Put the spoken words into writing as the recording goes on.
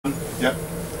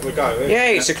we'll go. Yeah,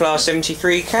 it's a Class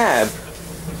 73 cab.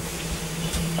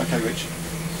 Okay, Rich.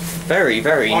 Very,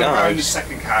 very I'm going the nice.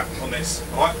 second cab on this,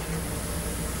 alright?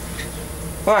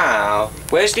 Wow.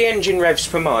 Where's the engine revs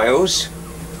per miles?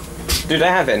 Do they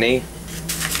have any?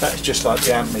 That's just like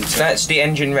the amp meter. That's the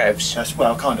engine revs. That's,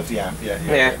 well, kind of the amp, yeah.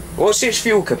 Yeah. What's its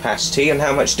fuel capacity and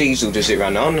how much diesel does it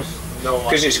run on? No,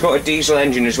 because it's got a diesel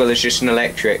engine as well as just an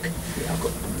electric. Yeah, I've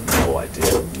got no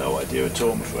idea. No idea at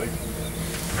all, I'm afraid.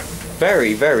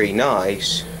 Very, very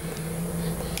nice.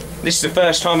 This is the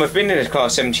first time I've been in a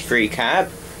Class 73 cab.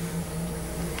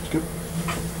 It's good.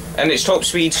 And its top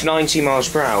speed's 90 miles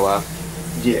per hour.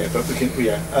 Yeah, but we can,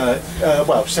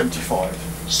 well, 75.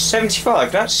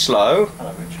 75, that's slow.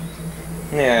 Hello, Rich.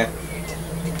 Yeah.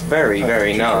 Very,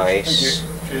 very nice.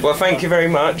 Thank you. Well, thank you very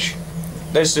much.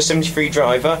 There's the 73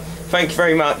 driver. Thank you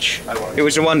very much. No worries. It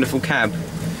was a wonderful cab.